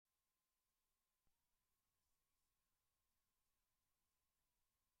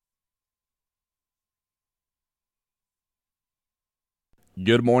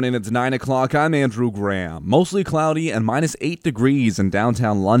Good morning, it's 9 o'clock. I'm Andrew Graham. Mostly cloudy and minus 8 degrees in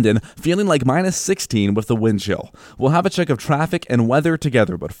downtown London, feeling like minus 16 with the wind chill. We'll have a check of traffic and weather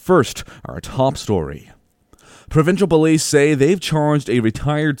together, but first, our top story. Provincial police say they've charged a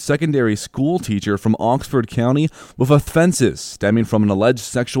retired secondary school teacher from Oxford County with offenses stemming from an alleged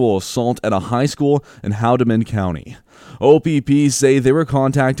sexual assault at a high school in Howdeman County. OPP say they were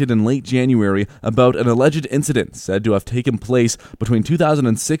contacted in late January about an alleged incident said to have taken place between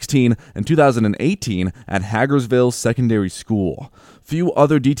 2016 and 2018 at Hagersville Secondary School. Few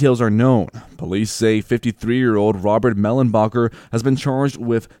other details are known. Police say 53-year-old Robert Mellenbacher has been charged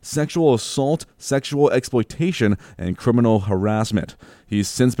with sexual assault, sexual exploitation, and criminal harassment. He's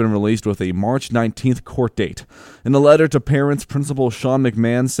since been released with a March 19th court date. In a letter to parents, Principal Sean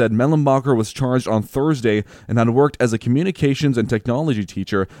McMahon said Mellenbacher was charged on Thursday and had worked as a communications and technology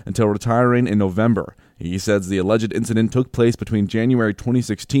teacher until retiring in November. He says the alleged incident took place between January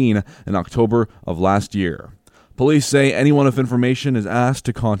 2016 and October of last year. Police say anyone with information is asked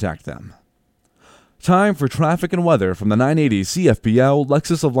to contact them. Time for traffic and weather from the 980 CFPL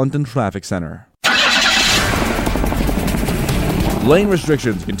Lexus of London Traffic Center. Lane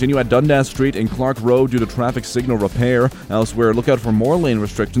restrictions continue at Dundas Street and Clark Road due to traffic signal repair. Elsewhere, look out for more lane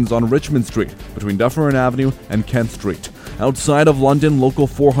restrictions on Richmond Street between Dufferin Avenue and Kent Street. Outside of London, local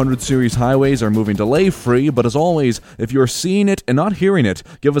 400 series highways are moving delay-free, but as always, if you're seeing it and not hearing it,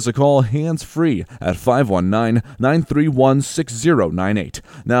 give us a call hands-free at 519-931-6098.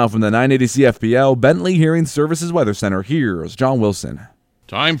 Now from the 980 CFPL Bentley Hearing Services Weather Center, here's John Wilson.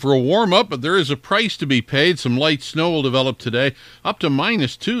 Time for a warm-up, but there is a price to be paid. Some light snow will develop today, up to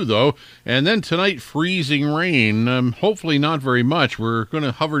 -2, though. And then tonight, freezing rain. Hopefully not very much. We're going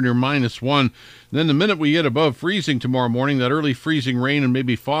to hover near -1. Then the minute we get above freezing tomorrow morning, that early freezing rain and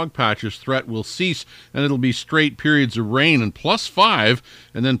maybe fog patches threat will cease, and it'll be straight periods of rain and +5,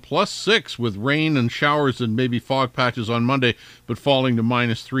 and then +6 with rain and showers and maybe fog patches on Monday, but falling to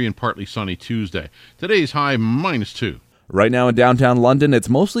 -3 and partly sunny Tuesday. Today's high -2. Right now in downtown London, it's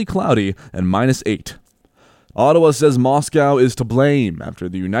mostly cloudy and -8. Ottawa says Moscow is to blame after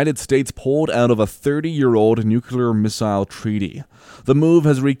the United States pulled out of a 30-year-old nuclear missile treaty. The move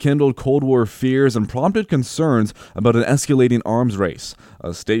has rekindled Cold War fears and prompted concerns about an escalating arms race.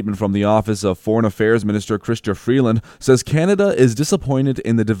 A statement from the Office of Foreign Affairs Minister Chrystia Freeland says Canada is disappointed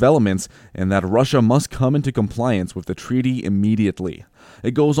in the developments and that Russia must come into compliance with the treaty immediately.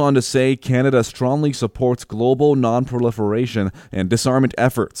 It goes on to say Canada strongly supports global non-proliferation and disarmament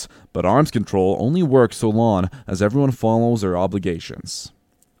efforts, but arms control only works so long as everyone follows their obligations.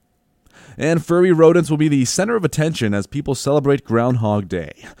 And furry rodents will be the center of attention as people celebrate Groundhog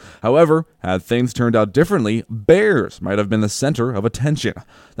Day. However, had things turned out differently, bears might have been the center of attention.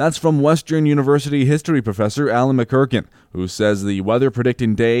 That's from Western University history professor Alan McKirkin, who says the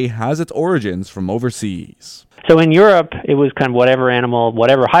weather-predicting day has its origins from overseas. So in Europe, it was kind of whatever animal,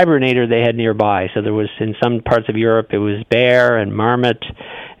 whatever hibernator they had nearby. So there was, in some parts of Europe, it was bear and marmot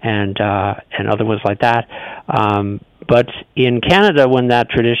and other ones like that. But in Canada, when that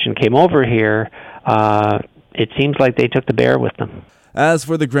tradition came over here, it seems like they took the bear with them. As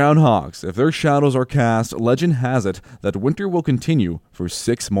for the groundhogs, if their shadows are cast, legend has it that winter will continue for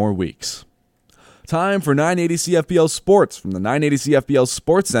 6 more weeks. Time for 980 CFPL Sports from the 980 CFPL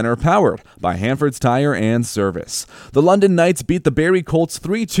Sports Center, powered by Hanford's Tire and Service. The London Knights beat the Barrie Colts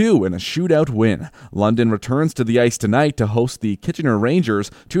 3-2 in a shootout win. London returns to the ice tonight to host the Kitchener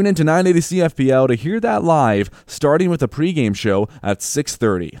Rangers. Tune in to 980 CFPL to hear that live, starting with a pregame show at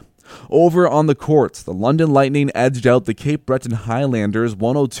 6:30. Over on the courts, the London Lightning edged out the Cape Breton Highlanders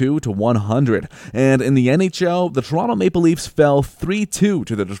 102-100. And in the NHL, the Toronto Maple Leafs fell 3-2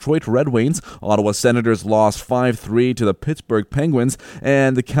 to the Detroit Red Wings. Ottawa Senators lost 5-3 to the Pittsburgh Penguins.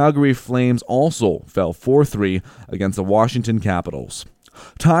 And the Calgary Flames also fell 4-3 against the Washington Capitals.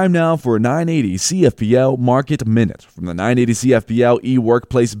 Time now for 980 CFPL Market Minute. From the 980 CFPL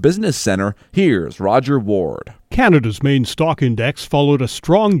eWorkplace Business Center, here's Roger Ward. Canada's main stock index followed a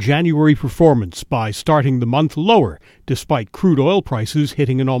strong January performance by starting the month lower, despite crude oil prices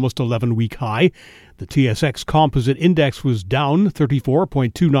hitting an almost 11-week high. The TSX Composite Index was down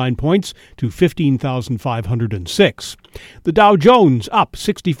 34.29 points to 15,506. The Dow Jones up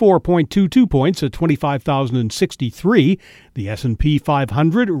 64.22 points at 25,063. The S&P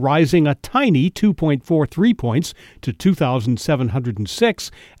 500 rising a tiny 2.43 points to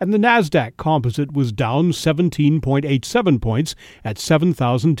 2,706. And the Nasdaq Composite was down 17 14.87 points at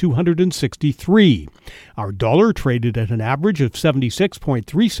 7,263. Our dollar traded at an average of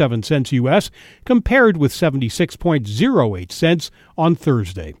 76.37 cents U.S., compared with 76.08 cents on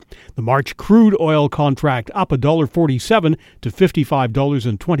Thursday. The March crude oil contract up $1.47 to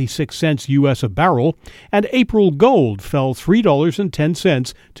 $55.26 U.S. a barrel, and April gold fell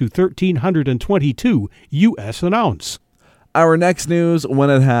 $3.10 to $1,322 U.S. an ounce. Our next news when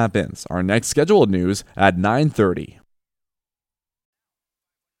it happens. Our next scheduled news at 9:30.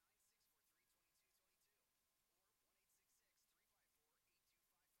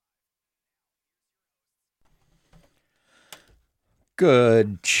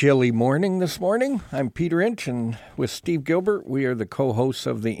 Good chilly morning this morning. I'm Peter Inch, and with Steve Gilbert, we are the co-hosts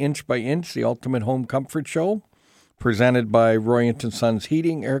of the Inch by Inch, the Ultimate Home Comfort Show, presented by Royington Sons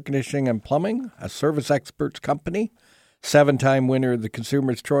Heating, Air Conditioning, and Plumbing, a service experts company, 7-time winner of the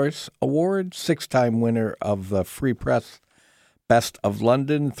Consumer's Choice Award, 6-time winner of the Free Press Best of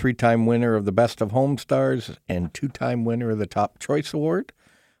London, 3-time winner of the Best of Home Stars, and 2-time winner of the Top Choice Award.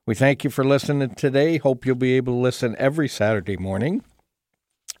 We thank you for listening today. Hope you'll be able to listen every Saturday morning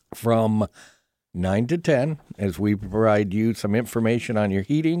from 9 to 10 as we provide you some information on your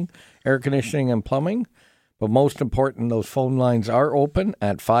heating, air conditioning, and plumbing. But most important, those phone lines are open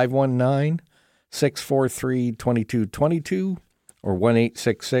at 519-643-2222 or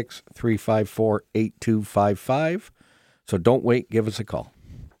 1-866-354-8255. So don't wait. Give us a call.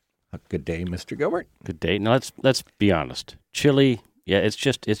 Good day, Mr. Gilbert. Good day. Now let's be honest. Chilly. Yeah, it's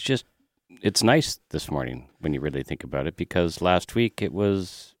nice this morning when you really think about it, because last week it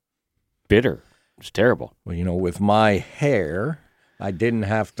was bitter. It was terrible. Well, with my hair, I didn't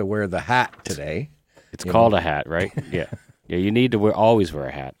have to wear the hat today. It's called a hat, right? Yeah. Yeah, you need to always wear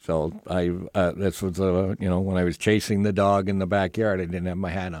a hat. So this was when I was chasing the dog in the backyard, I didn't have my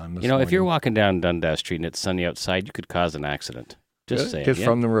hat on. This morning. If you're walking down Dundas Street and it's sunny outside, you could cause an accident. Just saying. Just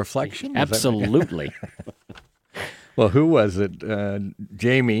from the reflection? Absolutely. Well, who was it?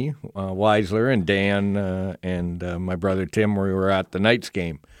 Jamie Weisler and Dan and my brother Tim, we were at the Knights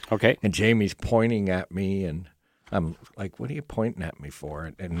game. Okay. And Jamie's pointing at me, and I'm like, what are you pointing at me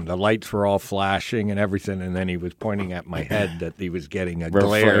for? And the lights were all flashing and everything, and then he was pointing at my head that he was getting a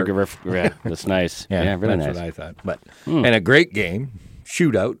glare. Yeah, that's nice. Yeah, really that's nice. What I thought. But and a great game,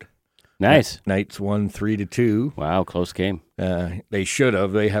 shootout. Nice. Knights won 3-2. Wow, close game. They should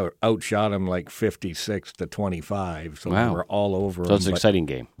have. They outshot them like 56-25. So wow. They were all over them. So it's an exciting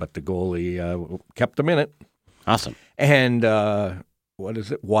game. But the goalie kept them in it. Awesome. And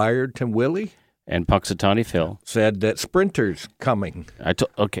Wired to Willie? And Punxsutawney Phil said that Sprinter's coming.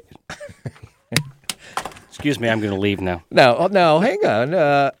 Okay. Excuse me, I'm going to leave now. No, hang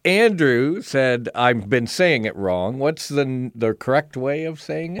on. Andrew said I've been saying it wrong. What's the correct way of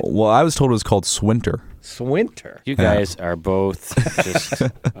saying it? Well, I was told it was called Swinter. Swinter. You guys are both just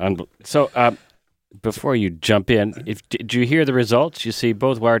So, before you jump in, did you hear the results? You see,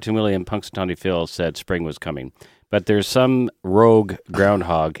 both Wiarton Willie and Punxsutawney Phil said spring was coming. But there's some rogue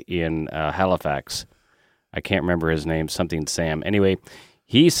groundhog in Halifax. I can't remember his name, something Sam. Anyway,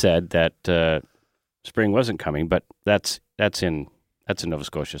 he said that spring wasn't coming, but that's in Nova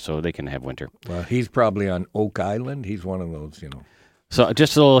Scotia, so they can have winter. Well, he's probably on Oak Island. He's one of those, So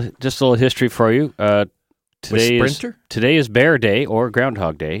just a little history for you. Today is Bear Day or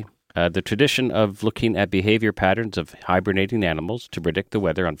Groundhog Day. The tradition of looking at behavior patterns of hibernating animals to predict the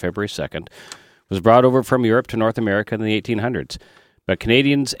weather on February 2nd was brought over from Europe to North America in the 1800s. But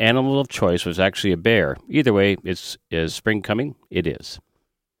Canadians' animal of choice was actually a bear. Either way, is spring coming? It is.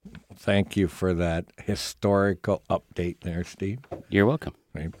 Thank you for that historical update there, Steve. You're welcome.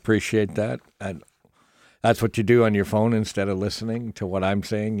 I appreciate that. That's what you do on your phone instead of listening to what I'm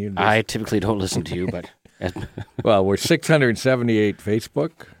saying. I typically don't listen to you, but... Well, we're 678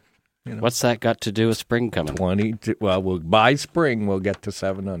 Facebook. What's that got to do with spring coming? By spring, we'll get to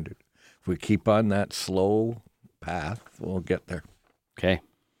 700. If we keep on that slow path, we'll get there. Okay.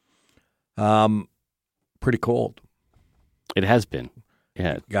 Pretty cold. It has been.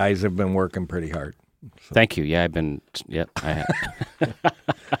 Yeah. Guys have been working pretty hard. So. Thank you. Yeah, I have.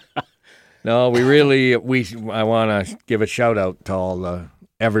 No, I want to give a shout out to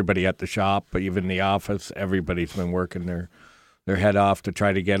everybody at the shop, but even the office. Everybody's been working their head off to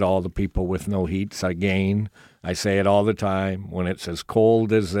try to get all the people with no heats. Again, I say it all the time. When it's as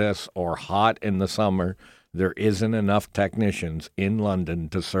cold as this or hot in the summer, there isn't enough technicians in London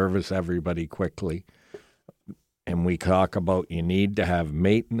to service everybody quickly. And we talk about you need to have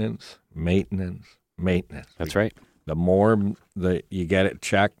maintenance. That's right. The more that you get it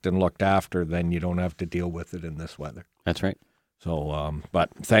checked and looked after, then you don't have to deal with it in this weather. That's right. So, but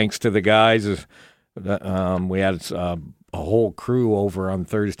thanks to the guys, We had a whole crew over on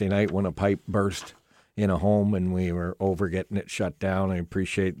Thursday night when a pipe burst in a home, and we were over getting it shut down. I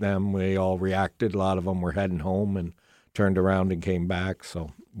appreciate them. They all reacted. A lot of them were heading home and turned around and came back,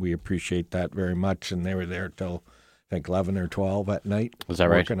 so we appreciate that very much. And they were there till, I think, 11 or 12 at night. Was that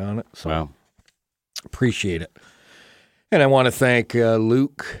right? Working on it. So Wow. appreciate it. And I want to thank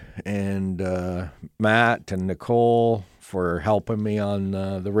Luke and Matt and Nicole for helping me on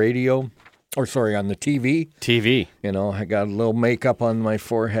the radio. On the TV. TV. You know, I got a little makeup on my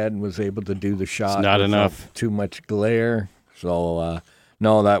forehead and was able to do the shot. It's not without enough. Too much glare. So,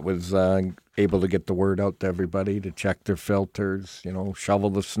 no, that was able to get the word out to everybody to check their filters, you know, shovel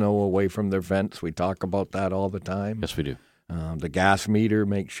the snow away from their vents. We talk about that all the time. Yes, we do. The gas meter,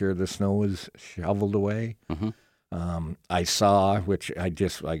 make sure the snow is shoveled away. Mm-hmm. I saw, I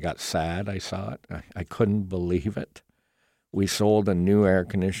got sad. I saw it. I couldn't believe it. We sold a new air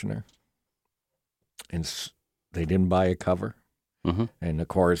conditioner. And they didn't buy a cover. Mm-hmm. And, of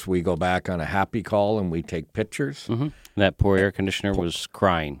course, we go back on a happy call and we take pictures. Mm-hmm. That poor air conditioner was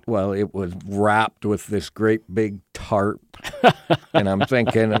crying. Well, it was wrapped with this great big tarp. And I'm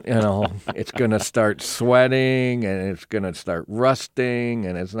thinking, you know, it's going to start sweating and it's going to start rusting,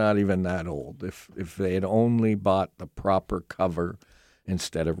 and it's not even that old. If they had only bought the proper cover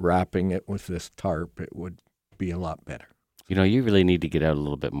instead of wrapping it with this tarp, it would be a lot better. You know, you really need to get out a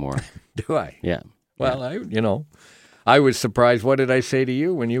little bit more. Do I? Yeah. Well, I was surprised. What did I say to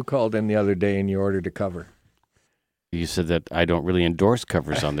you when you called in the other day and you ordered a cover? You said that I don't really endorse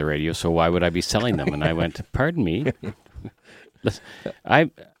covers on the radio, so why would I be selling them? And I went, pardon me. Listen,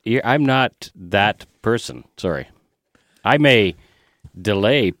 I'm not that person. Sorry. I may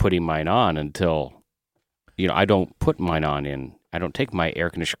delay putting mine on until, I don't put mine on I don't take my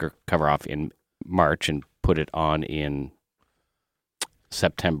air conditioner cover off in March and put it on in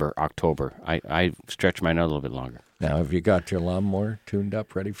September, October. I stretch mine out a little bit longer. Now, have you got your lawnmower tuned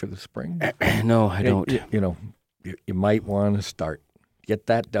up, ready for the spring? No, I don't. You might want to start. Get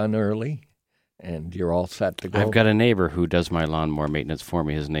that done early, and you're all set to go. I've got a neighbor who does my lawnmower maintenance for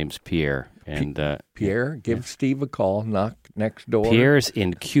me. His name's Pierre. And Pierre, give Steve a call. Knock next door. Pierre's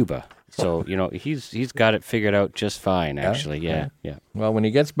in Cuba. So, he's got it figured out just fine, actually. Yeah. Well, when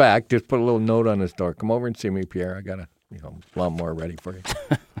he gets back, just put a little note on his door. Come over and see me, Pierre. I got a lawnmower ready for you.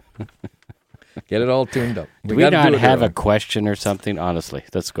 Get it all tuned up. Do we not have a question or something? Honestly,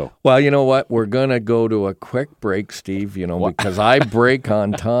 let's go. Well, you know what? We're going to go to a quick break, Steve, because I break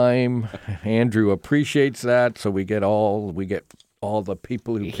on time. Andrew appreciates that, so we get all the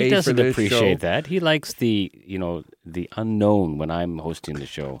people who pay for this show. He doesn't appreciate that. He likes the unknown when I'm hosting the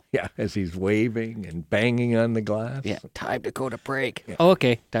show. Yeah, as he's waving and banging on the glass. Yeah, time to go to break. Yeah. Oh,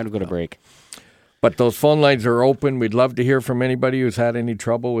 okay, time to go to break. But those phone lines are open. We'd love to hear from anybody who's had any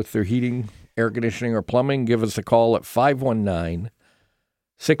trouble with their heating, air conditioning, or plumbing. Give us a call at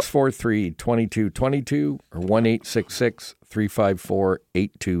 519-643-2222 or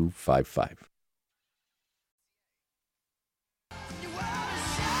 1-866-354-8255.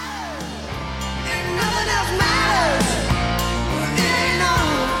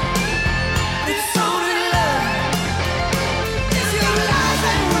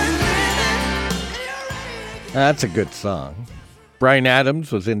 That's a good song. Bryan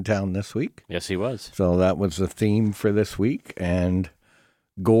Adams was in town this week. Yes, he was. So that was the theme for this week. And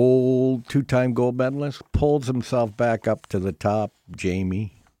two-time gold medalist, pulls himself back up to the top.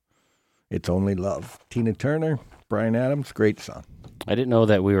 Jamie, It's Only Love. Tina Turner, Bryan Adams, great song. I didn't know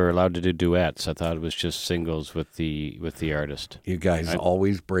that we were allowed to do duets. I thought it was just singles with the artist. You guys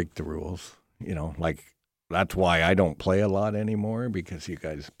always break the rules. That's why I don't play a lot anymore, because you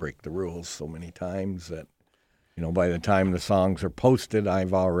guys break the rules so many times that, by the time the songs are posted,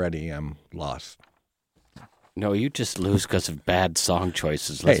 I'm lost. No, you just lose because of bad song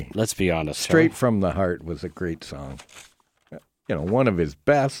choices. Let's be honest. Straight from the Heart was a great song. One of his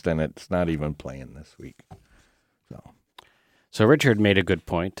best, and it's not even playing this week. So Richard made a good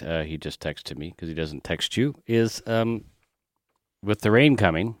point. He just texted me, because he doesn't text you, is with the rain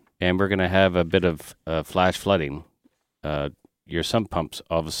coming, and we're going to have a bit of flash flooding, your sump pumps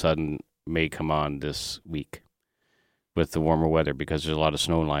all of a sudden may come on this week with the warmer weather, because there's a lot of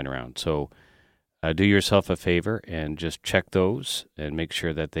snow lying around. So do yourself a favor and just check those and make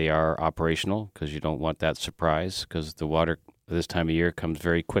sure that they are operational, because you don't want that surprise, because the water this time of year comes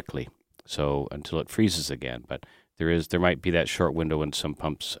very quickly. So until it freezes again. But there might be that short window when some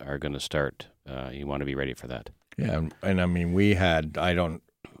pumps are going to start. You want to be ready for that. Yeah, and I mean,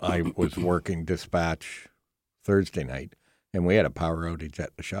 I was working dispatch Thursday night, and we had a power outage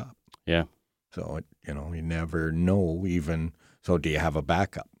at the shop. Yeah. So, you never know even. So do you have a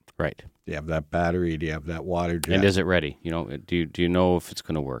backup? Right. Do you have that battery? Do you have that water jet? And is it ready? Do you know if it's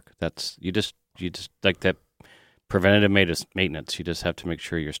going to work? That's you just like that preventative maintenance. You just have to make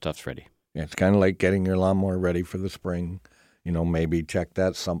sure your stuff's ready. Yeah, it's kind of like getting your lawnmower ready for the spring. Maybe check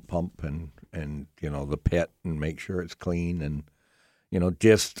that sump pump and the pit and make sure it's clean. And,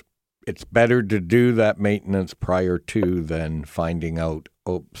 just it's better to do that maintenance prior to than finding out,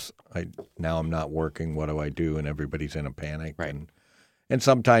 oops, now I'm not working. What do I do? And everybody's in a panic. Right. And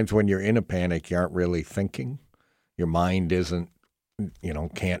sometimes when you're in a panic, you aren't really thinking. Your mind isn't,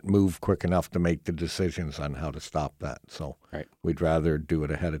 can't move quick enough to make the decisions on how to stop that. So We'd rather do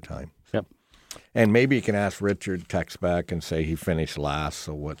it ahead of time. Yep. And maybe you can ask Richard, text back and say he finished last.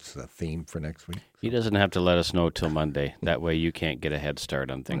 So what's the theme for next week? He doesn't have to let us know till Monday. That way you can't get a head start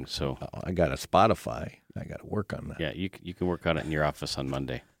on things. So I got a Spotify. I got to work on that. Yeah, you can work on it in your office on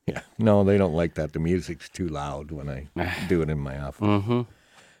Monday. Yeah. No, they don't like that. The music's too loud when I do it in my office. Mm-hmm.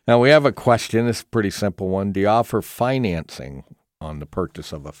 Now, we have a question. It's a pretty simple one. Do you offer financing on the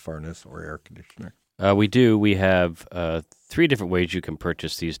purchase of a furnace or air conditioner? We do. We have 3 different ways you can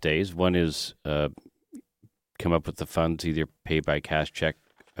purchase these days. One is come up with the funds, either pay by cash, check,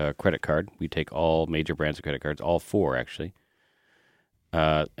 credit card. We take all major brands of credit cards, all 4 actually.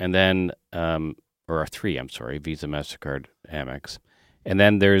 And then, or 3, I'm sorry, Visa, MasterCard, Amex. And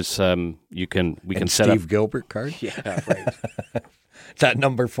then there's we can set up Steve Gilbert card. Yeah, right. Is that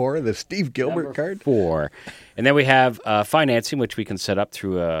number 4, the Steve Gilbert card? 4. And then we have financing, which we can set up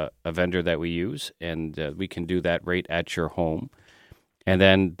through a vendor that we use, and we can do that right at your home. And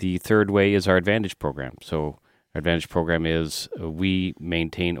then the third way is our Advantage program. So our Advantage program is we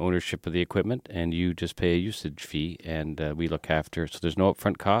maintain ownership of the equipment, and you just pay a usage fee, and we look after. So there's no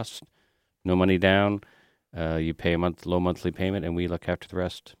upfront costs, no money down. You pay a low monthly payment, and we look after the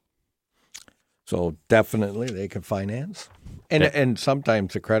rest. So definitely they can finance. And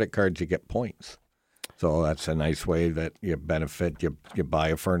sometimes the credit cards, you get points. So that's a nice way that you benefit. You buy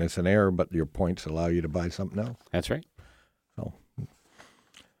a furnace and air, but your points allow you to buy something else. That's right. So,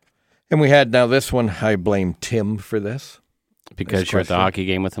 and we had now this one, I blame Tim for this. Because you're at the hockey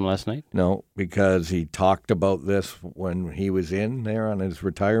game with him last night? No, because he talked about this when he was in there on his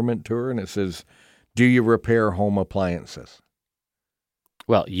retirement tour, and it says, do you repair home appliances?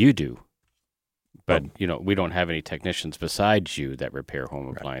 Well, you do. But, we don't have any technicians besides you that repair home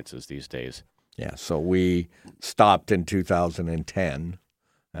appliances these days. Yeah, so we stopped in 2010.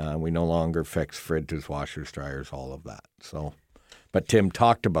 We no longer fix fridges, washers, dryers, all of that. So, but Tim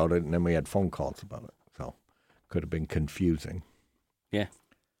talked about it, and then we had phone calls about it. So could have been confusing. Yeah.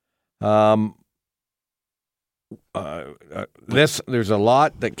 There's a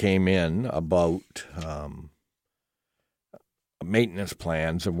lot that came in about maintenance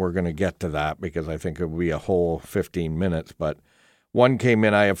plans, and we're going to get to that because I think it will be a whole 15 minutes. But one came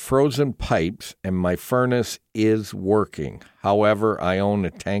in, I have frozen pipes and my furnace is working. However, I own a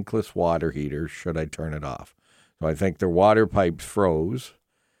tankless water heater. Should I turn it off? So I think their water pipes froze,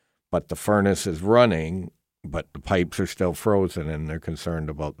 but the furnace is running, but the pipes are still frozen, and they're concerned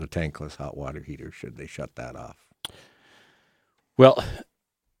about the tankless hot water heater. Should they shut that off? Well,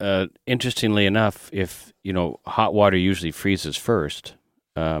 interestingly enough, if, hot water usually freezes first,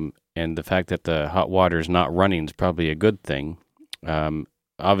 and the fact that the hot water is not running is probably a good thing.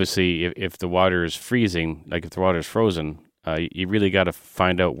 Obviously, if the water is freezing, like if the water is frozen, you really got to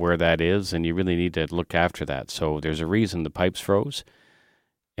find out where that is, and you really need to look after that. So there's a reason the pipes froze,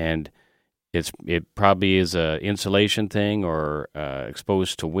 and it probably is a insulation thing or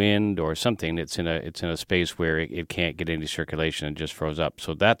exposed to wind or something. It's in a space where it can't get any circulation and just froze up.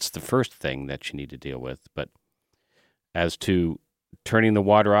 So that's the first thing that you need to deal with. But as to turning the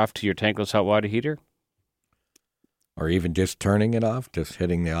water off to your tankless hot water heater, or even just turning it off, just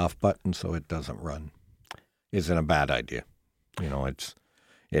hitting the off button so it doesn't run, isn't a bad idea. It's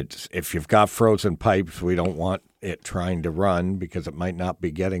if you've got frozen pipes, we don't want it trying to run because it might not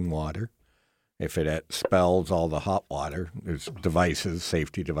be getting water. If it expels all the hot water, there's devices,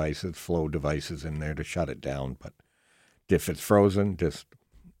 safety devices, flow devices in there to shut it down. But if it's frozen, just,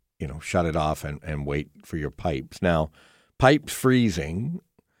 shut it off and wait for your pipes. Now, pipes freezing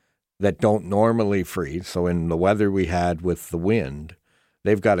that don't normally freeze, so in the weather we had with the wind,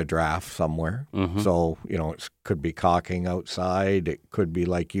 they've got a draft somewhere. Mm-hmm. So, it could be caulking outside. It could be,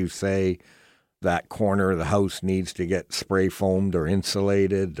 like you say, that corner of the house needs to get spray foamed or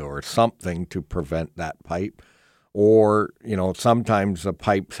insulated or something to prevent that pipe. Or, sometimes the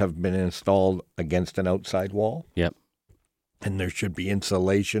pipes have been installed against an outside wall. Yep. And there should be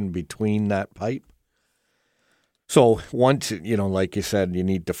insulation between that pipe. So once, like you said, you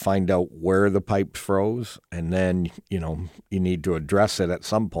need to find out where the pipe froze, and then, you need to address it at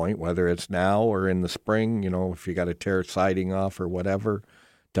some point, whether it's now or in the spring, if you got to tear siding off or whatever,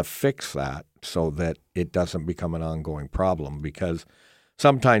 to fix that so that it doesn't become an ongoing problem, because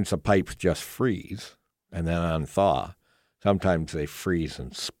sometimes the pipes just freeze and then unthaw. Sometimes they freeze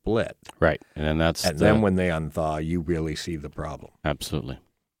and split. Right. And then when they unthaw, you really see the problem. Absolutely.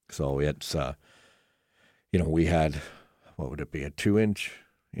 So it's, we had, what would it be, a 2-inch,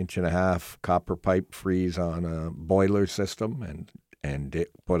 1.5-inch copper pipe freeze on a boiler system, and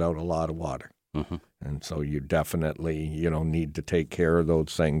it put out a lot of water. Mm-hmm. And so you definitely, need to take care of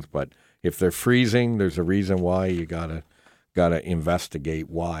those things. But if they're freezing, there's a reason why. You gotta investigate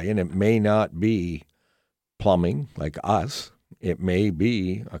why. And it may not be plumbing like us. It may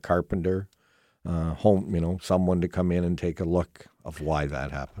be a carpenter, home, someone to come in and take a look of why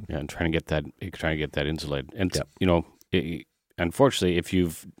that happened. Yeah, and trying to get that insulated. And unfortunately, if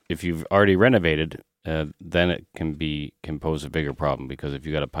you've already renovated, then it can pose a bigger problem, because if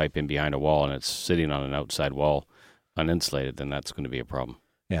you got a pipe in behind a wall and it's sitting on an outside wall uninsulated, then that's going to be a problem.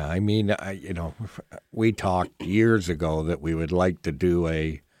 Yeah, I mean, we talked years ago that we would like to do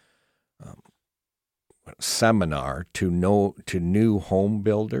a seminar to new home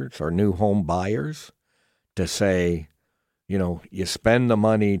builders or new home buyers, to say, you spend the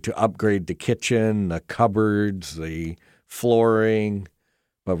money to upgrade the kitchen, the cupboards, the flooring,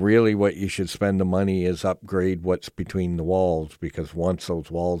 but really what you should spend the money is upgrade what's between the walls, because once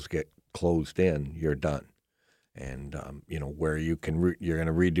those walls get closed in, you're done. And, where you're going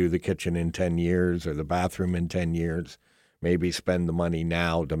to redo the kitchen in 10 years or the bathroom in 10 years, maybe spend the money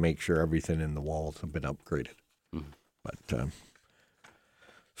now to make sure everything in the walls have been upgraded. Mm-hmm. But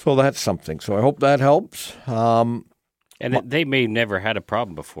so that's something. So I hope that helps. They may never had a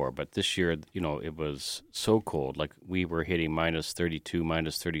problem before, but this year, it was so cold. Like, we were hitting minus 32,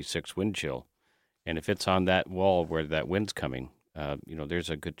 minus 36 wind chill. And if it's on that wall where that wind's coming, there's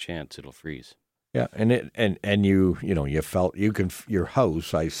a good chance it'll freeze. Yeah, and you felt your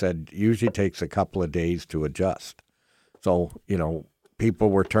house, I said, usually takes a couple of days to adjust. So,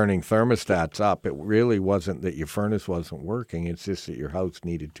 people were turning thermostats up. It really wasn't that your furnace wasn't working. It's just that your house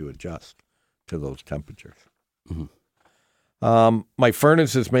needed to adjust to those temperatures. Mm-hmm. My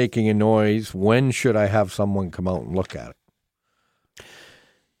furnace is making a noise. When should I have someone come out and look at it?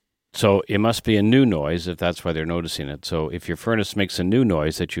 So it must be a new noise if that's why they're noticing it. So if your furnace makes a new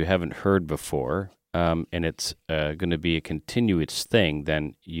noise that you haven't heard before, and it's going to be a continuous thing,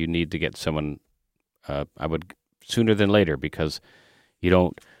 then you need to get someone, I would sooner than later, because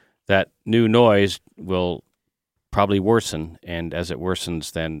that new noise will probably worsen, and as it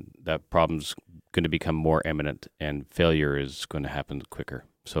worsens, then that problem's going to become more imminent, and failure is going to happen quicker.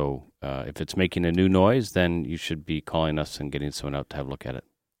 So if it's making a new noise, then you should be calling us and getting someone out to have a look at it.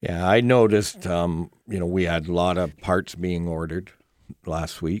 Yeah, I noticed, we had a lot of parts being ordered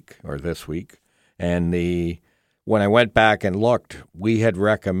last week or this week, and when I went back and looked, we had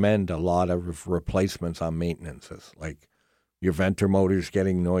recommended a lot of replacements on maintenances. Like, your venter motor's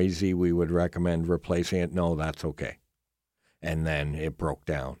getting noisy, we would recommend replacing it. No, that's okay. And then it broke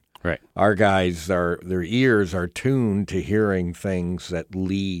down. Right. Our guys, their ears are tuned to hearing things that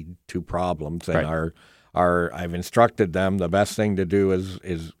lead to problems, and right. I've instructed them the best thing to do is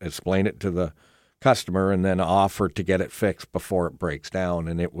explain it to the customer and then offer to get it fixed before it breaks down.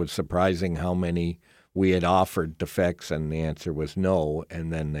 And it was surprising how many we had offered to fix, and the answer was no,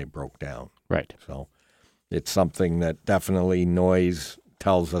 and then they broke down. Right. So it's something that definitely noise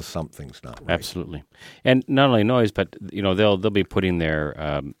tells us something's not right. Absolutely. And not only noise, but they'll be putting their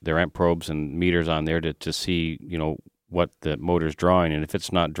amp probes and meters on there to see what the motor's drawing, and if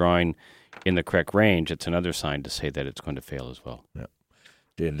it's not drawing in the correct range, it's another sign to say that it's going to fail as well. Yeah.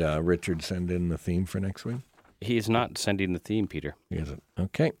 Did Richard send in the theme for next week? He is not sending the theme, Peter. He isn't.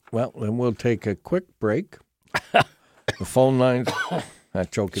 Okay. Well, then we'll take a quick break. The phone lines.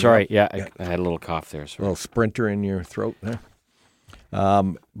 Not choking. Sorry. Yeah, I had a little cough there. Sorry. A little sprinter in your throat there.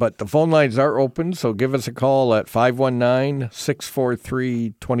 But the phone lines are open, so give us a call at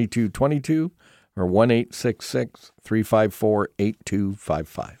 519-643-2222 or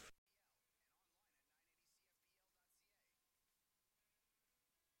 1-866-354-8255.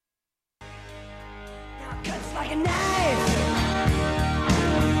 Cuts like a knife.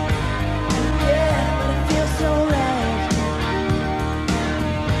 Yeah, but it feels so right.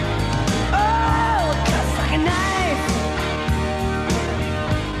 Oh, cuts like a knife.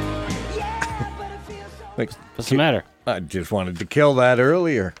 Yeah, but it feels so right. What's the matter? I just wanted to kill that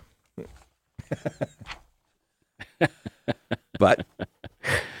earlier. But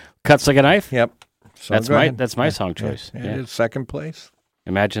Cuts like a knife? yep. So go ahead. That's my song choice. It Yeah. is second place.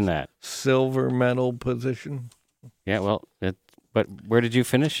 Imagine that. Silver medal position Yeah, well, but where did you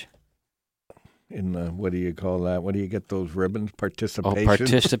finish? in the, what do you call that? What do you get those ribbons? Oh, Participation.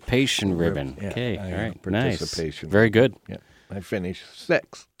 participation ribbon. Yeah, Okay, I all have right, nice. participation. Very good. Yeah, I finished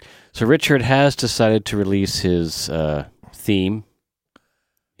 6th. So Richard has decided to release his theme.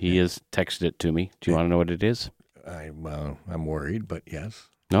 He has texted it to me. Do you want to know what it is? I'm worried, but yes.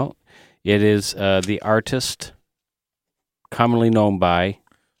 No, it is the artist commonly known by.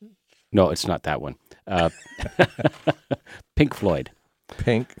 No, it's not that one. Pink Floyd.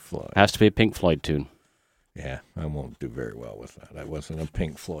 Pink Floyd. Has to be a Pink Floyd tune. Yeah, I won't do very well with that. I wasn't a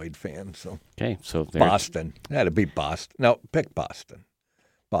Pink Floyd fan, so. Okay, so there. Boston. It had to be Boston. No, pick Boston.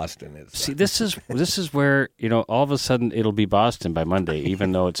 Boston is. See, this is where all of a sudden it'll be Boston by Monday,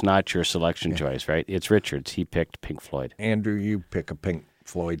 even though it's not your selection choice, right? It's Richard's. He picked Pink Floyd. Andrew, you pick a Pink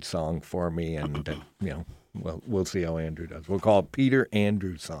Floyd song for me, and well, we'll see how Andrew does. We'll call it Peter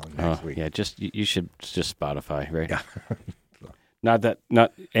Andrew song next week. Yeah, you should just Spotify, right? Yeah.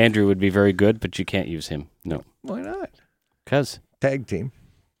 Not Andrew would be very good, but you can't use him. No, Why not? because Tag team.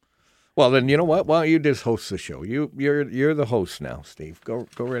 Well, then you know what? Why don't you just host the show? You're the host now, Steve. Go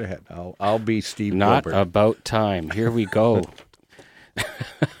right ahead. I'll be Steve. not Gilbert. about time. Here we go.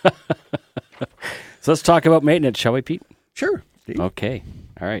 So let's talk about maintenance, shall we, Pete? Sure, Steve. Okay.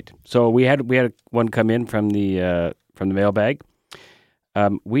 All right. So we had one come in from the mailbag.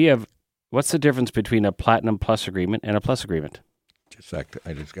 What's the difference between a Platinum Plus agreement and a Plus agreement? Just a sec.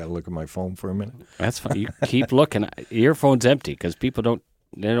 I just got to look at my phone for a minute. That's fine. You keep looking. Your phone's empty because people don't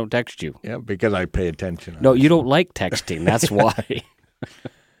text you. Yeah, because I pay attention. No, you don't like texting. That's why.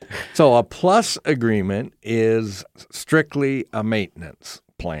 So a plus agreement is strictly a maintenance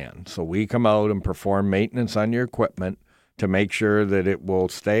plan. So we come out and perform maintenance on your equipment to make sure that it will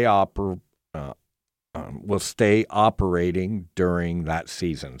stay operating during that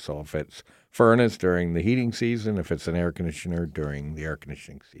season. So if it's furnace during the heating season, if it's an air conditioner during the air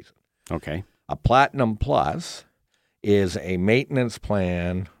conditioning season. Okay. A Platinum Plus is a maintenance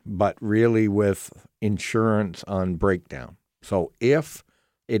plan, but really with insurance on breakdown. So if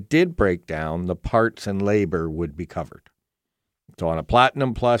it did break down, the parts and labor would be covered. So on a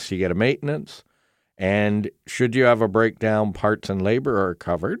Platinum Plus, you get a maintenance, and should you have a breakdown, parts and labor are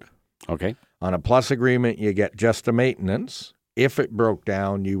covered. Okay. On a Plus agreement, you get just a maintenance. If it broke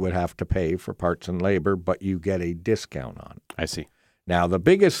down, you would have to pay for parts and labor, but you get a discount on it. I see. Now, the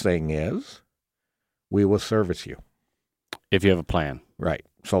biggest thing is we will service you. If you have a plan. Right.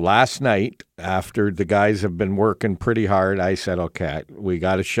 So last night, after the guys have been working pretty hard, I said, okay, we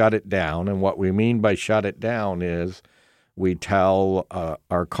got to shut it down. And what we mean by shut it down is we tell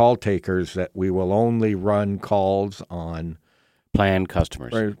our call takers that we will only run calls on Plan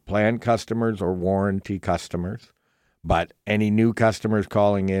customers. or warranty customers. But any new customers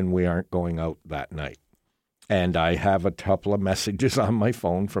calling in, we aren't going out that night. And I have a couple of messages on my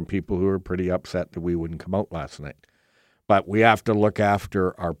phone from people who are pretty upset that we wouldn't come out last night. But we have to look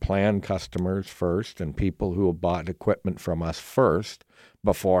after our plan customers first and people who have bought equipment from us first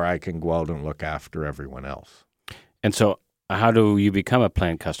before I can go out and look after everyone else. And so how do you become a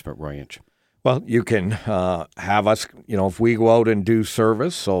plan customer at Roy Inch? Well, you can have us, if we go out and do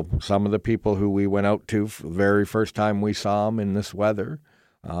service. So some of the people who we went out to for the very first time we saw them in this weather,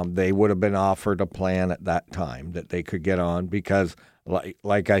 they would have been offered a plan at that time that they could get on because,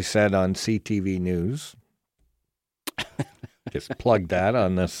 like I said on CTV News, just plug that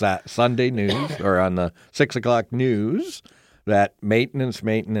on the Sunday news or on the 6 o'clock news, that maintenance.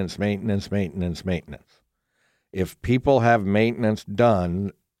 If people have maintenance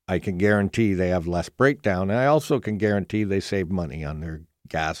done, I can guarantee they have less breakdown. And I also can guarantee they save money on their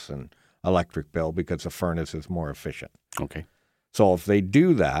gas and electric bill because the furnace is more efficient. Okay. So if they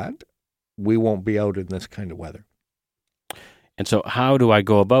do that, we won't be out in this kind of weather. And so how do I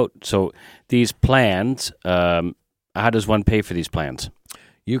go about? So these plans, how does one pay for these plans?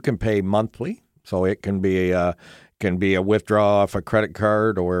 You can pay monthly. So it can be a withdrawal off a credit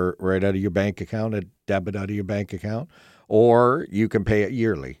card or right out of your bank account, a debit out of your bank account, or you can pay it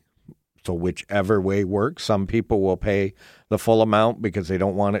yearly. So whichever way works. Some people will pay the full amount because they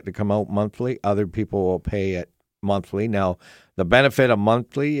don't want it to come out monthly. Other people will pay it monthly. Now, the benefit of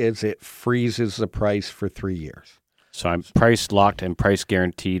monthly is it freezes the price for 3 years. So I'm price locked and price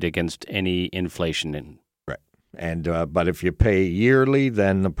guaranteed against any inflation. Right. And but if you pay yearly,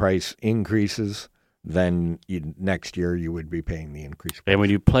 then the price increases. Then next year you would be paying the increase. And when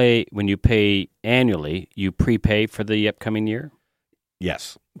you pay annually, you prepay for the upcoming year?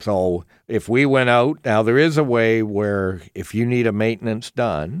 Yes. So if we went out, now there is a way where if you need a maintenance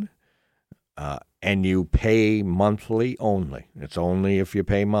done, and you pay monthly only. It's only if you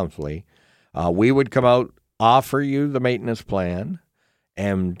pay monthly. We would come out, offer you the maintenance plan,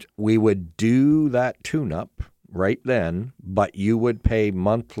 and we would do that tune-up right then, but you would pay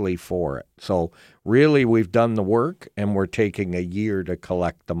monthly for it. So really, we've done the work, and we're taking a year to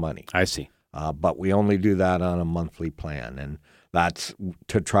collect the money. I see. But we only do that on a monthly plan, and that's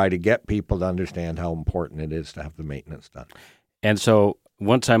to try to get people to understand how important it is to have the maintenance done. And so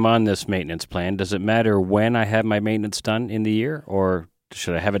once I'm on this maintenance plan, does it matter when I have my maintenance done in the year, or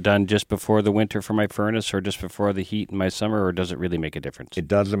should I have it done just before the winter for my furnace or just before the heat in my summer, or does it really make a difference? It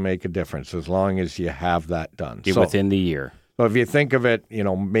doesn't make a difference as long as you have that done. Within the year. So if you think of it,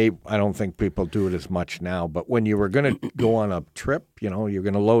 maybe I don't think people do it as much now, but when you were going to go on a trip, you're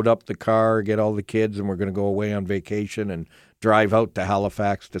going to load up the car, get all the kids, and we're going to go away on vacation and drive out to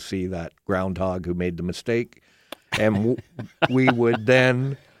Halifax to see that groundhog who made the mistake. And we would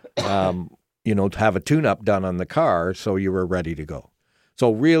then, have a tune-up done on the car so you were ready to go.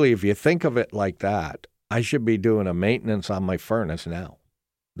 So really, if you think of it like that, I should be doing a maintenance on my furnace now.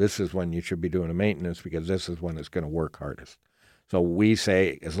 This is when you should be doing a maintenance because this is when it's going to work hardest. So we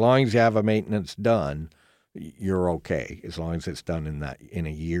say, as long as you have a maintenance done, you're okay. As long as it's done in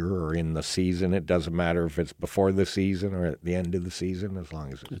a year or in the season, it doesn't matter if it's before the season or at the end of the season. As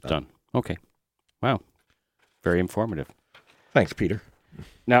long as it's done. Okay. Wow. Very informative. Thanks, Peter.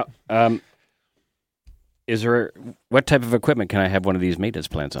 Now, what type of equipment can I have one of these maintenance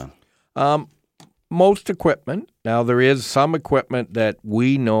plans on? Most equipment. Now, there is some equipment that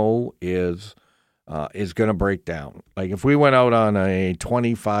we know is going to break down. Like if we went out on a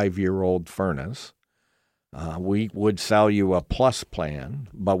 25-year-old furnace, we would sell you a plus plan,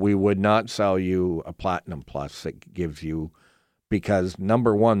 but we would not sell you a platinum plus that gives you, because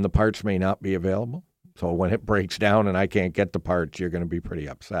number one, the parts may not be available. So when it breaks down and I can't get the parts, you're going to be pretty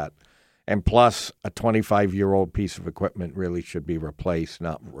upset. And plus, a 25-year-old piece of equipment really should be replaced,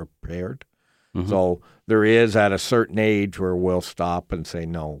 not repaired. Mm-hmm. So there is at a certain age where we'll stop and say,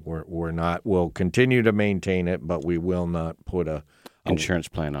 no, we're not. We'll continue to maintain it, but we will not put a insurance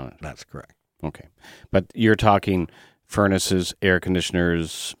plan on it. That's correct. Okay. But you're talking furnaces, air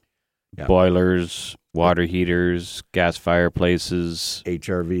conditioners, boilers, water heaters, gas fireplaces.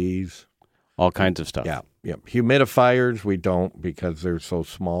 HRVs. All kinds of stuff. Yeah. Humidifiers, we don't because they're so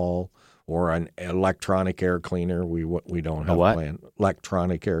small. Or an electronic air cleaner, we don't have a plan.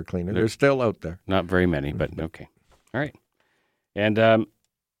 Electronic air cleaner. They're still out there. Not very many, but okay. All right. And I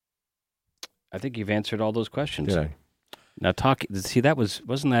think you've answered all those questions. Did I? Now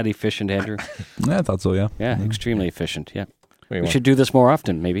wasn't that efficient, Andrew? Yeah, I thought so, yeah. Yeah, extremely efficient, yeah. We should do this more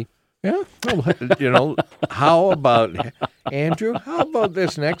often, maybe. Yeah. Well, how about, Andrew, how about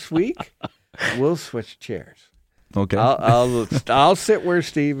this next week? We'll switch chairs. Okay. I'll sit where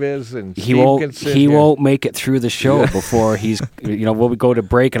Steve is, and he won't make it through the show before he's. We'll go to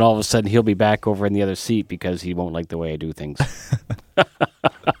break, and all of a sudden he'll be back over in the other seat because he won't like the way I do things.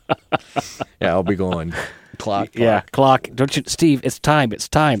 Yeah, I'll be going clock. Yeah, clock. Don't you, Steve? It's time. It's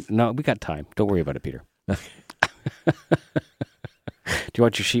time. No, we got time. Don't worry about it, Peter. Do you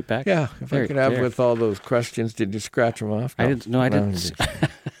want your sheet back? Yeah, if I could have with all those questions. Did you scratch them off? No. I didn't.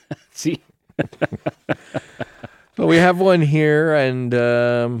 See. So we have one here, and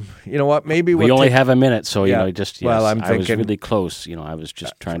you know what? Maybe we only have a minute, so I'm thinking, I was really close. I was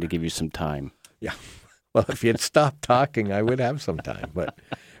just trying to give you some time. Yeah. Well, if you'd stopped talking, I would have some time. But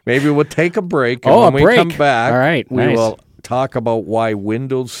maybe we'll take a break. And when we come back, all right, we will talk about why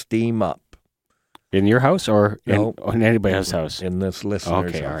windows steam up in your house or in anybody's house. In this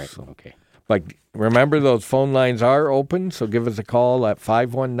listener's house. All right. So. Okay. But remember, those phone lines are open, so give us a call at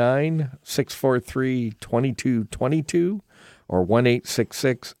 519-643-2222 or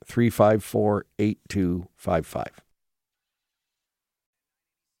 1-866-354-8255.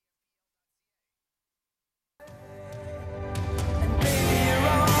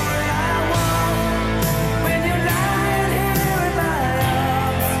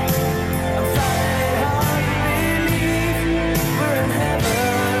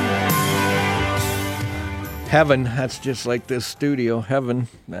 Heaven, that's just like this studio. Heaven,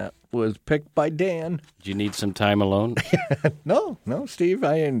 that was picked by Dan. Do you need some time alone? No, Steve.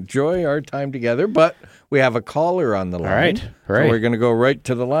 I enjoy our time together, but we have a caller on the line. All right. So we're going to go right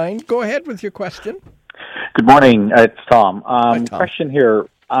to the line. Go ahead with your question. Good morning. It's Tom. Hi, Tom. Question here.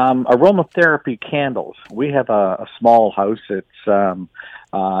 Aromatherapy candles. We have a small house. It's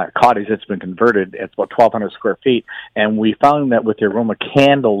cottage that's been converted. It's about 1,200 square feet, and we found that with the aroma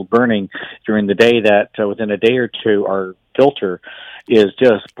candle burning during the day, that within a day or two, our filter is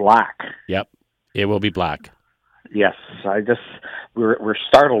just black. Yep, it will be black. Yes, we're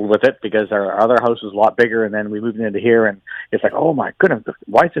startled with it because our other house was a lot bigger, and then we moved into here, and it's like, oh my goodness,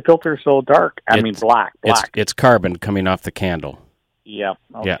 why is the filter so dark? I mean, black. It's carbon coming off the candle. Yeah.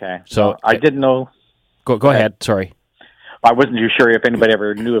 Okay. Yeah. So I didn't know. Go ahead. Sorry. I wasn't too sure if anybody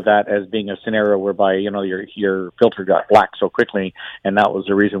ever knew of that as being a scenario whereby your filter got black so quickly, and that was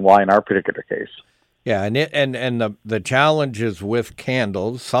the reason why in our particular case. Yeah, and the challenge is with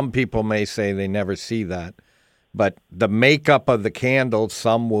candles. Some people may say they never see that, but the makeup of the candles,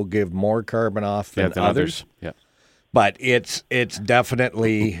 some will give more carbon off than others. Yeah. But it's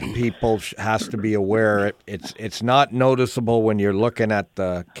definitely people has to be aware. It's not noticeable when you're looking at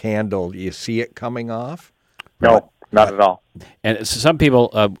the candle. You see it coming off. No, not at all. And some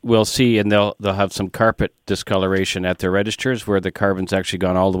people will see, and they'll have some carpet discoloration at their registers where the carbon's actually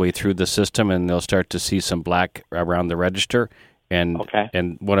gone all the way through the system, and they'll start to see some black around the register. And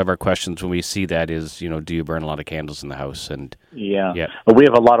one of our questions when we see that is, do you burn a lot of candles in the house? And yeah. But we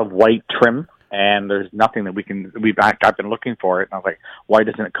have a lot of white trim, and there's nothing that I've been looking for it, and I was like, why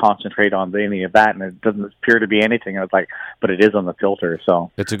doesn't it concentrate on any of that? And it doesn't appear to be anything. I was like, but it is on the filter,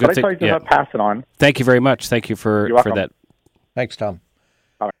 so it's a good thing. I thought you'd pass it on. Thank you very much. Thank you for that. Thanks, Tom.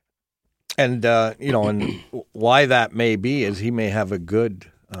 All right. And and why that may be is he may have a good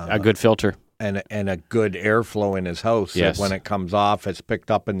filter and a good airflow in his house. Yes. So when it comes off, it's picked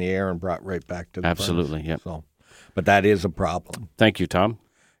up in the air and brought right back to the absolutely. furnace. Yeah. So, but that is a problem. Thank you, Tom.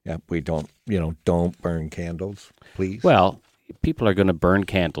 Yeah, we don't burn candles, please. Well, people are going to burn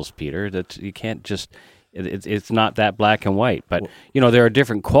candles, Peter. That you can't just. It's not that black and white, but there are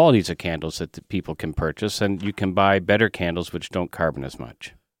different qualities of candles that the people can purchase, and you can buy better candles which don't carbon as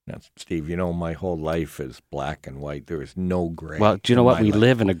much. Yes, Steve, my whole life is black and white. There is no gray. Well, do you know what? We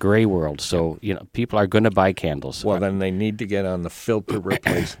live in a gray world, so people are going to buy candles. Well, then they need to get on the filter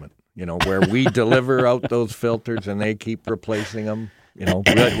replacement. Where we deliver out those filters and they keep replacing them.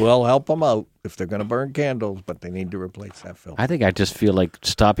 We'll help them out if they're going to burn candles, but they need to replace that filter. I think I just feel like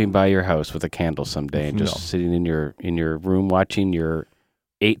stopping by your house with a candle someday and just sitting in your room watching your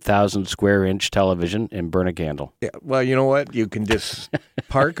 8,000 square inch television and burn a candle. Yeah, well, you know what? You can just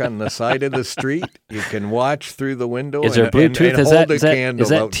park on the side of the street. You can watch through the window. Is there Bluetooth? And hold a candle is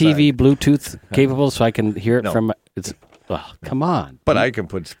that outside. TV Bluetooth capable so I can hear it from? Well, come on. But I can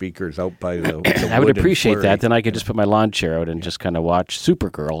put speakers out by the I would appreciate that. Then I could just put my lawn chair out and just kind of watch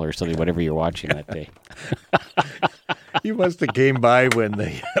Supergirl or something, whatever you're watching that day. You must have came by when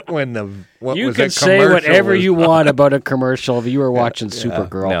the you can say whatever you want about a commercial if you were watching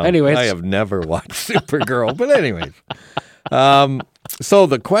Supergirl. No, anyways, I have never watched Supergirl, but anyways. So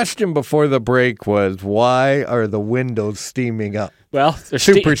the question before the break was, why are the windows steaming up? Well,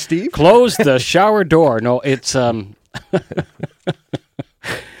 Super Steve, close the shower door. No, it's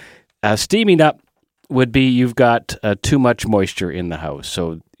steaming up would be you've got too much moisture in the house.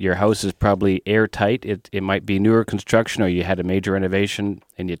 So your house is probably airtight. It might be newer construction, or you had a major renovation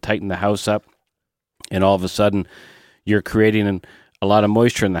and you tighten the house up, and all of a sudden you're creating a lot of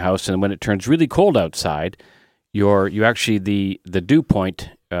moisture in the house. And when it turns really cold outside, you actually the dew point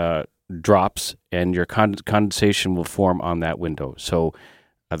drops, and your condensation will form on that window. So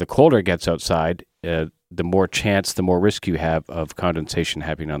the colder it gets outside, the more risk you have of condensation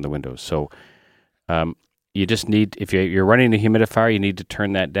happening on the windows. So you just need, if you're running a humidifier, you need to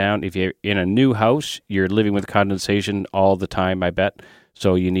turn that down. If you're in a new house, you're living with condensation all the time, I bet.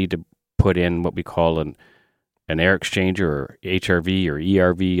 So you need to put in what we call an air exchanger, or HRV or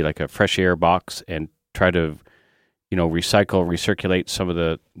ERV, like a fresh air box, and try to recirculate some of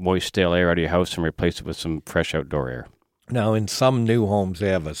the moist, stale air out of your house and replace it with some fresh outdoor air. Now, in some new homes, they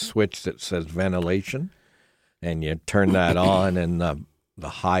have a switch that says ventilation, and you turn that on, and the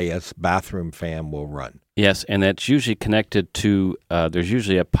highest bathroom fan will run. Yes, and that's usually connected to, there's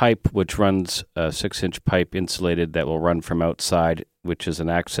usually a pipe which runs, a 6-inch pipe insulated that will run from outside, which is an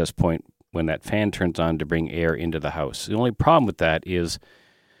access point when that fan turns on to bring air into the house. The only problem with that is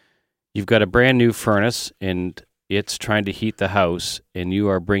you've got a brand new furnace, and it's trying to heat the house, and you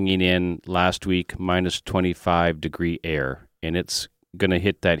are bringing in, last week, minus 25 degree air, and it's going to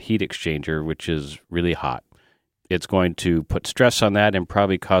hit that heat exchanger, which is really hot. It's going to put stress on that and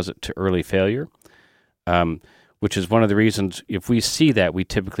probably cause it to early failure, which is one of the reasons, if we see that, we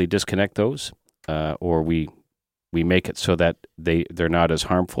typically disconnect those, or we make it so that they're not as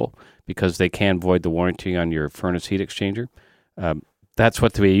harmful, because they can void the warranty on your furnace heat exchanger. That's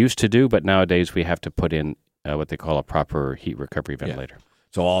what we used to do, but nowadays we have to put in what they call a proper heat recovery ventilator. Yeah.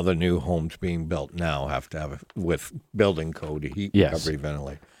 So all the new homes being built now have to have, with building code, a heat recovery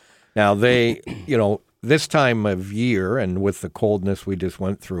ventilator. Now, they, this time of year, and with the coldness we just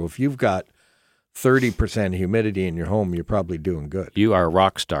went through, if you've got 30% humidity in your home, you're probably doing good. You are a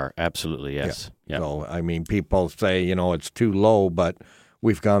rock star. Absolutely, yes. Yeah. So, I mean, people say, it's too low, but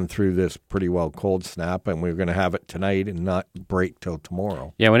we've gone through this pretty well cold snap, and we're going to have it tonight and not break till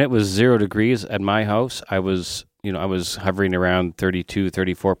tomorrow. Yeah, when it was 0 degrees at my house, I was hovering around 32,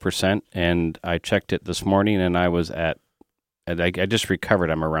 34%, and I checked it this morning, and I just recovered.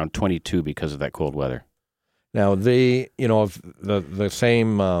 I'm around 22 because of that cold weather. Now, the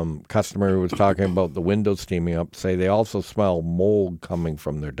same customer who was talking about the windows steaming up say they also smell mold coming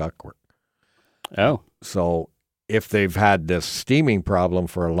from their ductwork. Oh. So if they've had this steaming problem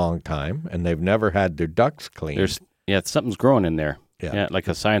for a long time and they've never had their ducts cleaned. Something's growing in there. Yeah, like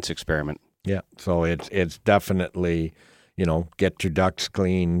a science experiment. Yeah, so it's definitely, get your ducts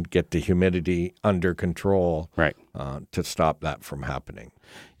clean, get the humidity under control, right, to stop that from happening.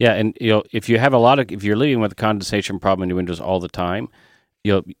 Yeah, and if you're living with a condensation problem in your windows all the time,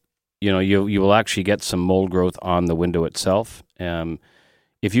 you will actually get some mold growth on the window itself.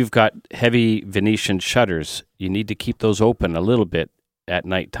 If you've got heavy Venetian shutters, you need to keep those open a little bit at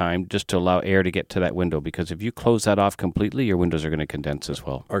nighttime just to allow air to get to that window, because if you close that off completely, your windows are going to condense as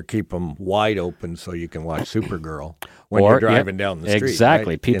well. Or keep them wide open so you can watch Supergirl when you're driving down the street.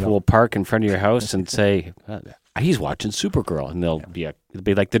 Exactly. Right? People will park in front of your house and say, he's watching Supergirl, and it'll be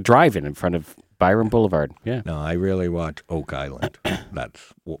like the drive-in in front of Byron Boulevard. Yeah. No, I really watch Oak Island.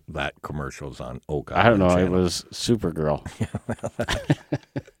 That commercial's on Oak Island. I don't know. Channel. It was Supergirl.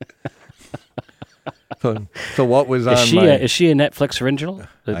 So what was on is she a Netflix original?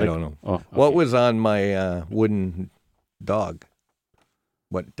 I don't know. Oh, okay. What was on my wooden dog?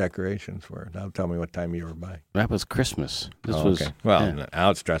 What decorations were? Now tell me what time you were by. That was Christmas. Okay. Well, now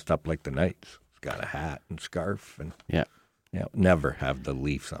it's dressed up like the Knights. It's got a hat and scarf, and never have the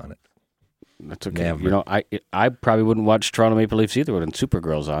Leafs on it. That's okay. Never. I probably wouldn't watch Toronto Maple Leafs either when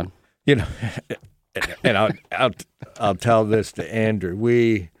Supergirl's on. And I'll tell this to Andrew.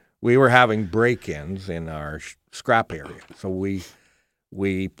 We were having break-ins in our scrap area, so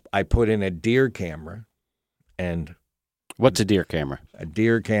I put in a deer camera. And what's a deer camera? A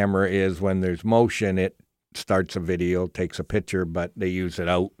deer camera is when there's motion, it starts a video, takes a picture, but they use it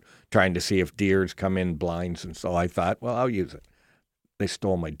out trying to see if deers come in blinds. And so I thought, well, I'll use it. They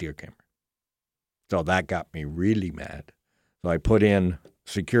stole my deer camera. So that got me really mad. So I put in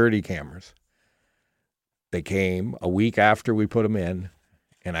security cameras. They came a week after we put them in,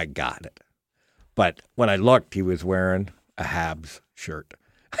 and I got it. But when I looked, he was wearing a Habs shirt.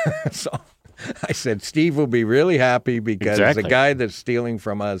 So I said, Steve will be really happy because the guy that's stealing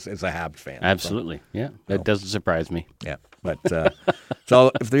from us is a Habs fan. Absolutely. That doesn't surprise me. Yeah. But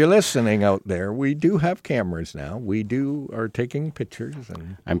so if you're listening out there, we do have cameras now. We are taking pictures.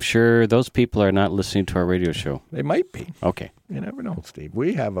 And I'm sure those people are not listening to our radio show. They might be. Okay. You never know, Steve.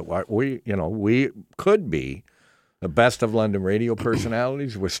 We have we could be the best of London radio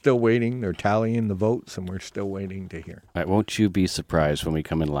personalities. We're still waiting. They're tallying the votes, and we're still waiting to hear. Right, won't you be surprised when we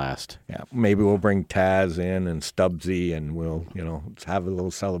come in last? Yeah, maybe we'll bring Taz in and Stubbsy, and we'll have a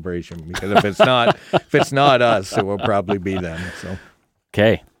little celebration. Because if it's not us, it will probably be them. So,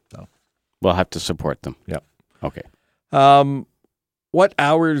 okay, we'll have to support them. Yeah. Okay. What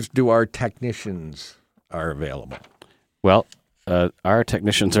hours do our technicians are available? Well, our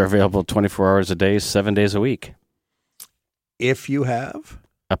technicians are available 24 hours a day, 7 days a week. If you have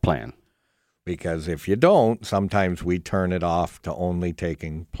a plan. Because if you don't, sometimes we turn it off to only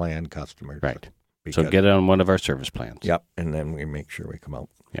taking planned customers. Right. So get it on one of our service plans. Yep. And then we make sure we come out.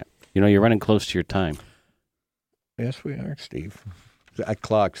 Yeah. You're running close to your time. Yes, we are, Steve. That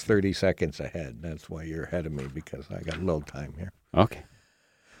clock's 30 seconds ahead. That's why you're ahead of me, because I got a little time here. Okay.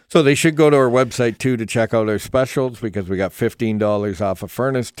 So they should go to our website, too, to check out our specials, because we got $15 off a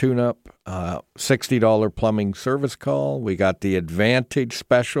furnace tune-up, $60 plumbing service call. We got the Advantage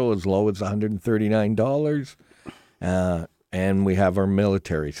special as low as $139, and we have our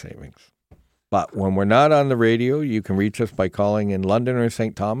military savings. But when we're not on the radio, you can reach us by calling in London or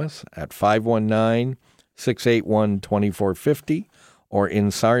St. Thomas at 519-681-2450, or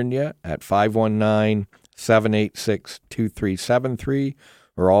in Sarnia at 519-786-2373.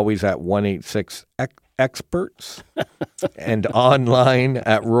 We're always at 186-EXPERTS and online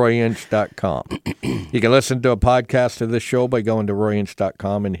at royinch.com. You can listen to a podcast of this show by going to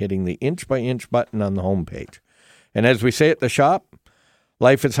royinch.com and hitting the inch-by-inch button on the homepage. And as we say at the shop,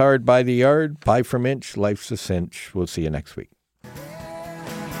 life is hard by the yard. Buy from Inch. Life's a cinch. We'll see you next week.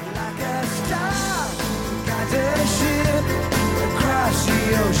 Like a star, got a ship across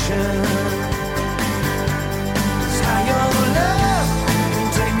the ocean.